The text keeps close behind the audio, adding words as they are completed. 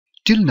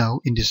Till now,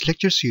 in this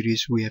lecture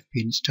series, we have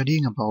been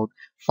studying about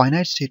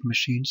finite state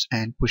machines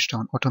and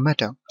push-down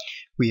automata.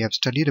 We have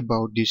studied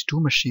about these two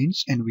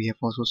machines, and we have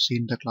also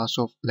seen the class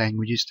of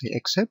languages they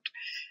accept.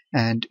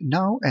 And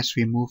now, as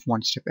we move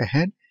one step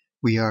ahead,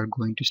 we are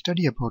going to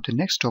study about the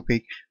next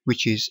topic,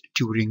 which is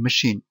Turing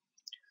machine.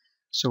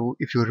 So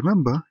if you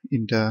remember,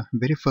 in the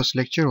very first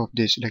lecture of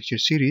this lecture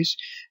series,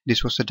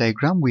 this was the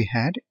diagram we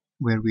had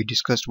where we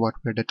discussed what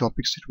were the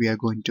topics that we are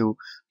going to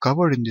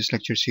cover in this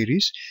lecture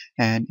series.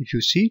 And if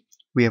you see,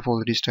 we have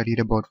already studied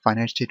about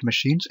finite state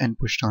machines and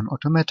push-down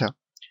automata.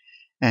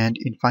 And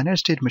in finite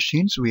state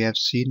machines, we have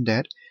seen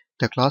that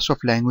the class of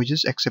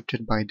languages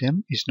accepted by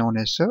them is known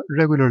as the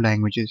regular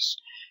languages.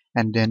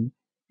 And then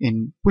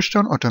in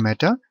push-down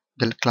automata,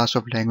 the class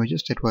of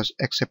languages that was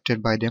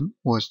accepted by them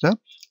was the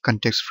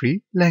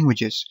context-free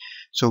languages.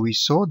 So we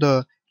saw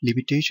the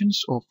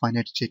limitations of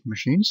finite state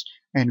machines,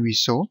 and we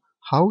saw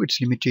how its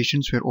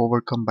limitations were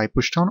overcome by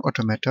push-down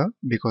automata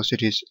because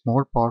it is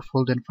more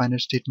powerful than finite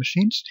state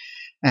machines.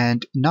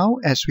 And now,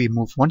 as we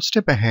move one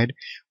step ahead,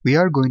 we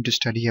are going to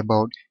study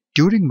about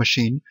Turing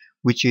machine,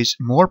 which is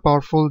more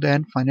powerful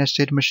than finite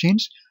state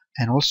machines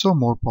and also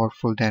more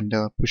powerful than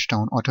the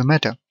push-down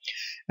automata.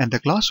 And the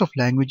class of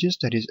languages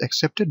that is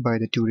accepted by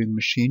the Turing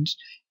machines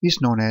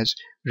is known as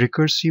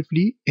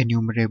recursively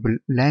enumerable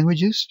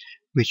languages,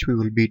 which we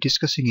will be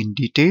discussing in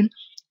detail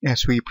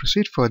as we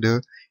proceed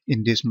further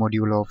in this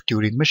module of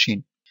Turing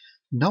machine.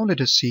 Now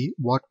let us see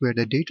what were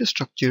the data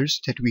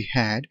structures that we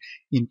had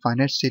in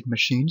finite state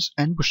machines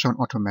and push-down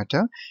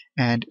automata,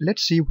 and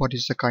let's see what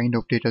is the kind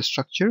of data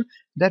structure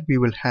that we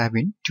will have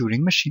in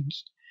Turing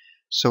machines.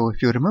 So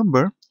if you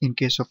remember, in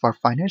case of our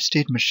finite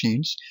state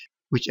machines,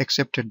 which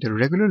accepted the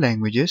regular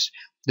languages,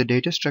 the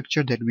data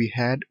structure that we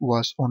had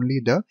was only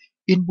the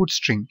input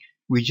string.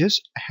 We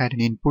just had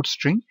an input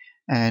string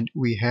and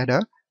we had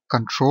a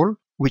control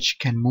which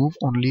can move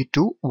only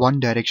to one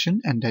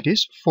direction, and that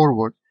is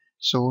forward.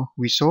 So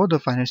we saw the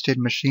finite state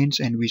machines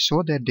and we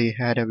saw that they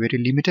had a very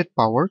limited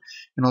power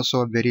and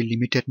also a very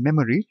limited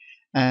memory.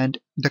 And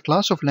the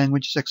class of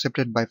languages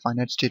accepted by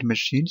finite state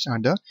machines are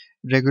the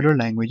regular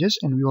languages,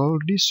 and we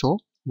already saw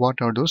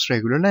what are those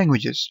regular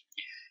languages.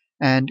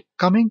 And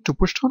coming to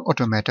push-down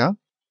automata,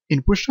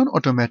 in push-down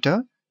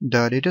automata,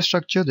 the data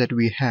structure that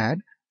we had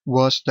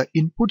was the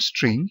input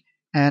string,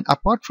 and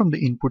apart from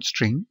the input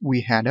string,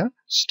 we had a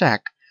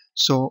stack.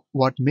 So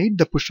what made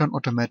the push-down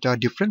automata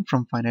different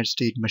from finite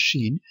state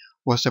machine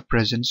was the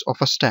presence of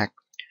a stack.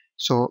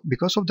 So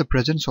because of the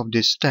presence of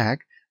this stack,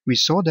 we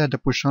saw that the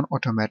push-down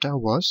automata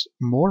was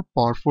more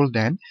powerful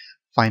than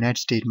finite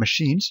state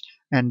machines,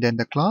 and then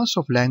the class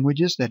of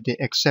languages that they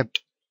accept,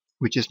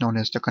 which is known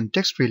as the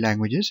context-free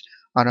languages,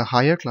 are a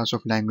higher class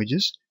of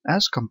languages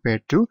as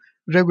compared to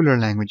regular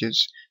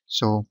languages.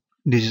 So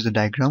this is the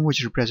diagram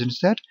which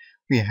represents that.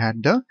 We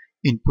had the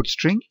input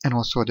string and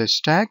also the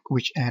stack,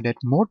 which added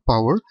more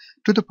power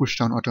to the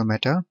push-down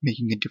automata,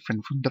 making it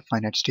different from the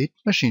finite state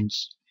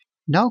machines.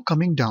 Now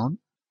coming down,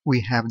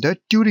 we have the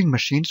Turing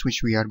machines, which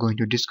we are going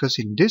to discuss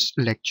in this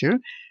lecture.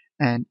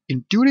 And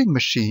in Turing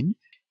machine,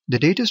 the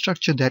data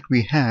structure that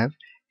we have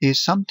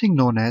is something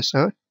known as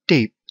a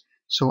tape.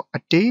 So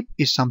a tape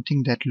is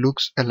something that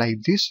looks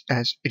like this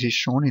as it is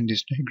shown in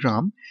this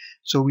diagram.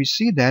 So we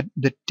see that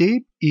the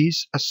tape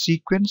is a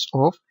sequence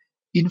of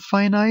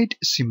infinite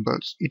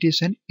symbols. It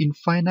is an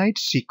infinite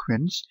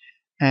sequence,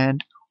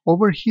 and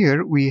over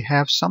here we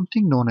have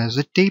something known as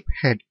a tape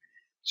head.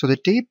 So the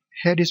tape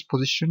head is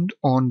positioned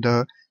on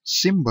the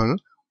symbol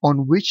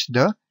on which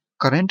the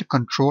current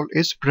control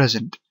is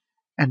present,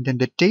 and then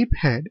the tape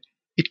head,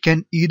 it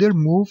can either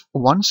move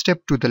one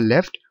step to the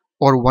left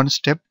or one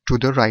step to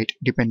the right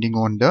depending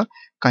on the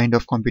kind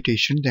of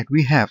computation that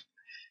we have.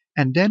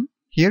 And then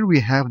here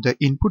we have the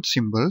input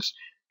symbols,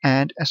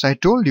 and as I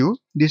told you,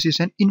 this is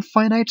an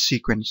infinite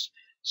sequence.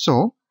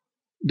 So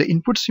the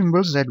input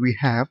symbols that we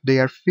have, they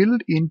are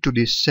filled into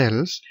these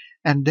cells,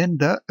 and then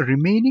the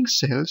remaining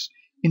cells,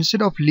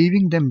 instead of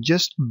leaving them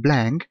just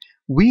blank,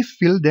 we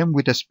fill them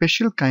with a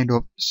special kind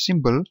of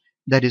symbol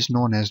that is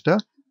known as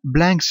the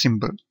blank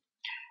symbol.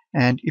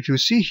 And if you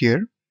see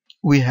here,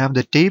 we have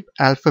the tape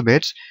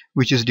alphabets,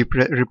 which is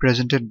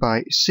represented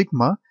by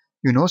sigma.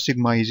 You know,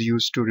 sigma is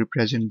used to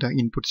represent the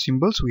input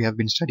symbols. We have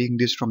been studying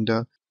this from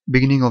the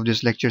beginning of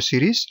this lecture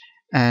series.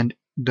 And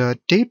the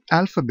tape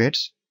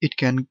alphabets, it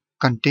can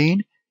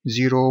contain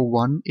 0,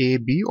 1, A,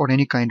 B, or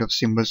any kind of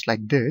symbols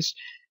like this.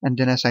 And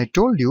then as I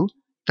told you,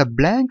 the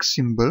blank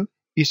symbol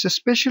is a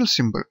special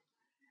symbol.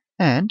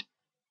 And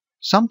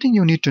something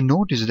you need to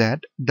note is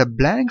that the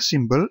blank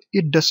symbol,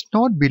 it does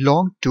not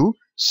belong to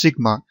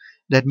sigma.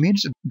 That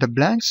means the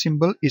blank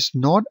symbol is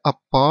not a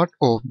part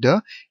of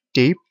the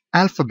tape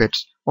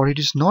alphabets, or it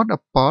is not a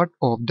part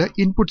of the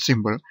input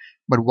symbol.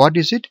 But what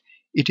is it?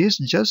 It is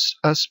just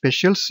a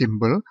special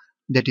symbol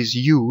that is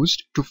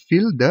used to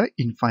fill the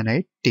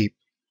infinite tape.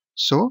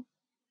 So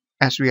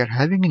as we are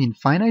having an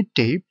infinite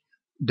tape,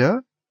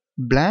 the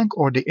blank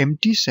or the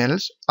empty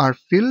cells are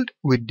filled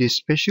with this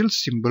special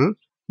symbol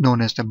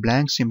known as the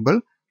blank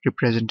symbol,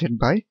 represented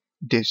by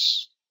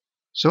this.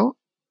 So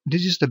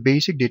this is the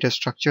basic data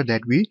structure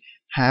that we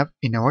have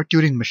in our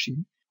Turing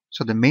machine.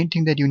 So the main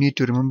thing that you need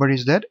to remember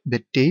is that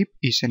the tape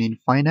is an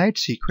infinite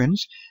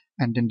sequence,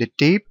 and then the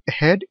tape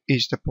head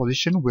is the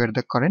position where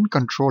the current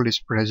control is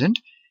present,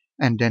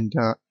 and then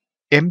the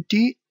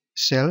empty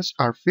cells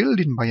are filled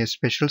in by a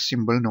special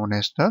symbol known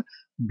as the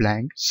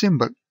blank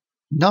symbol.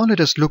 Now let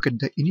us look at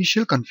the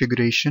initial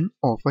configuration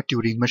of a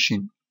Turing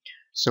machine.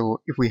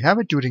 So if we have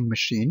a Turing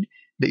machine,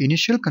 the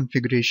initial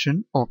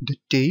configuration of the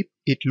tape,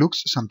 it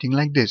looks something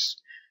like this.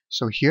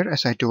 So here,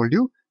 as I told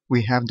you,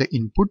 we have the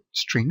input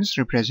strings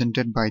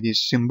represented by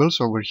these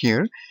symbols over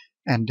here,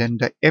 and then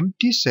the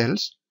empty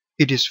cells,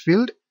 it is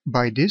filled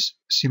by these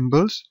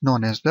symbols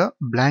known as the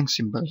blank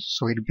symbols.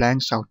 So it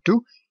blanks out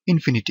to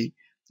infinity.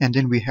 And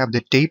then we have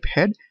the tape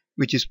head,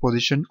 which is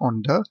positioned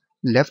on the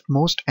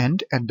leftmost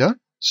end at the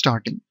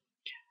starting.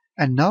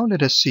 And now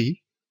let us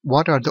see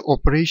what are the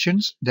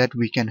operations that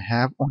we can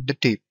have on the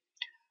tape.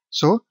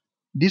 So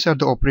these are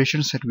the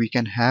operations that we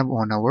can have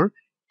on our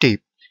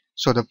tape.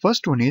 So the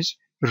first one is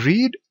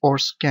read or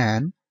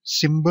scan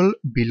symbol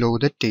below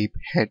the tape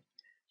head.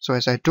 So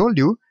as I told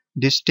you,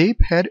 this tape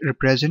head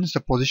represents the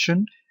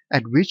position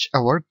at which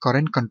our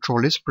current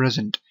control is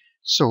present.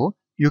 So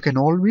you can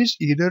always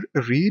either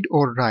read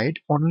or write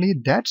only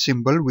that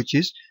symbol which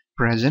is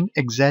present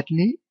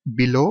exactly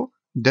below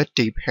the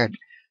tape head.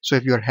 So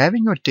if you are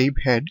having your tape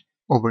head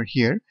over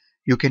here,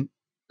 you can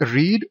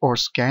read or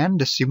scan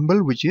the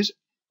symbol which is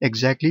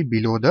exactly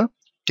below the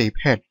tape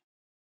head.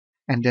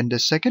 And then the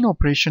second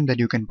operation that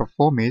you can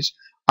perform is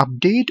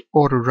update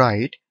or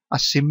write a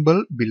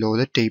symbol below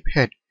the tape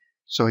head.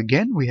 So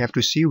again, we have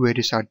to see where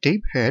is our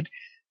tape head,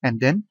 and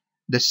then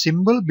the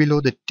symbol below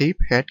the tape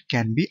head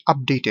can be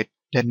updated.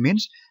 That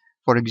means,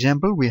 for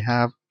example, we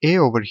have A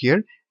over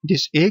here.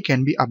 This A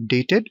can be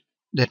updated.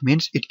 That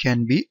means it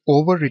can be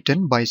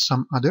overwritten by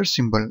some other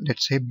symbol,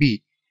 let's say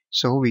B.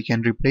 So we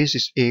can replace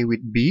this A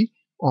with B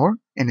or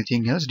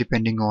anything else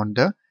depending on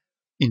the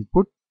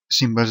input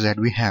symbols that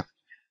we have.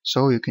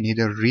 So you can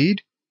either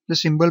read the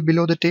symbol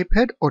below the tape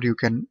head or you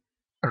can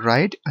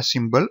write a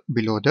symbol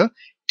below the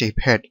tape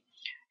head.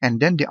 And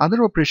then the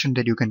other operation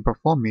that you can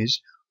perform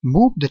is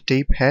move the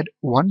tape head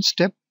one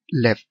step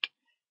left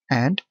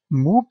and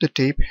move the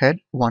tape head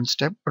one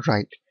step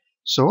right.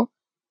 So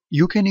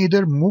you can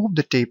either move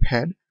the tape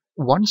head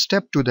one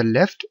step to the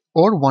left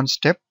or one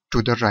step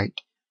to the right.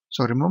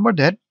 So remember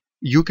that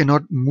you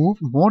cannot move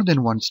more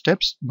than one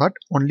steps, but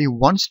only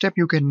one step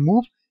you can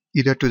move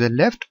either to the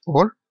left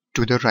or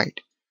to the right.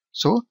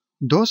 So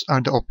those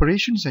are the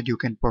operations that you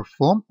can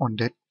perform on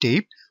the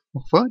tape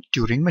of a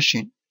Turing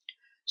machine.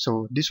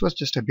 So this was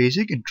just a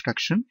basic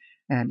introduction,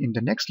 and in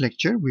the next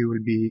lecture we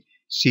will be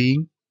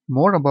seeing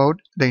more about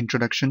the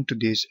introduction to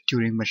this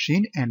Turing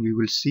machine, and we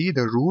will see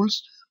the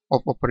rules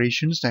of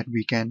operations that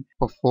we can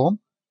perform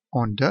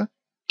on the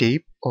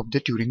tape of the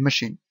Turing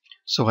machine.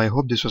 So I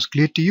hope this was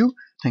clear to you.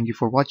 Thank you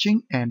for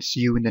watching, and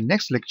see you in the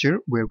next lecture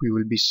where we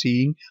will be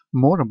seeing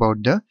more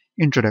about the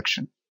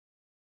introduction.